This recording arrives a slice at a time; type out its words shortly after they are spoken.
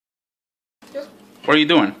What are you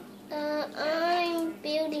doing? I'm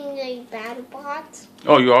building a battlebot.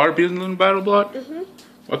 Oh, you are building a battlebot?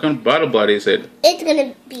 What kind of battlebot is it? It's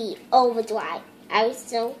gonna be overdrive.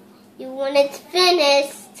 So you want it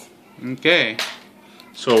finished. Okay.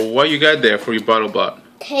 So what you got there for your battlebot?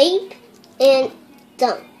 Tape and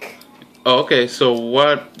dunk. Oh, okay. So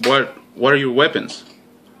what are your weapons?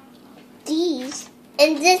 These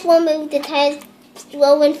and this one moves the tires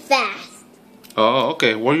slow and fast. Oh,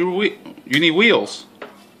 okay. What are you need wheels?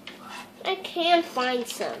 I can't find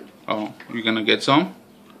some. Oh, you're gonna get some?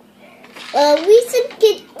 We should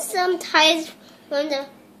get some tires from the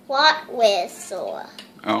hardware store.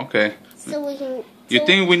 Oh, okay. So we can. You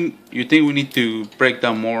think we need to break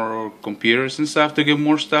down more computers and stuff to get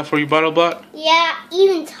more stuff for your battlebot? Yeah,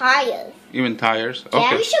 even tires. Even tires? Okay.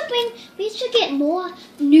 Yeah, we should get more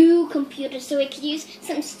new computers so we could use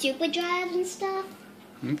some stupid drives and stuff.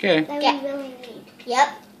 Okay. That Yeah. we really need. Yep.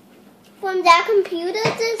 From that computer,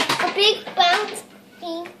 there's a big bounce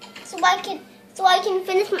thing, so I can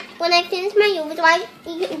finish when I finish my overdrive.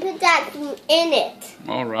 You can put that thing in it.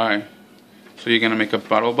 All right. So you're gonna make a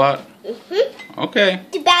battlebot? Okay.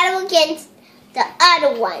 To battle against the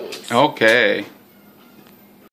other ones. Okay.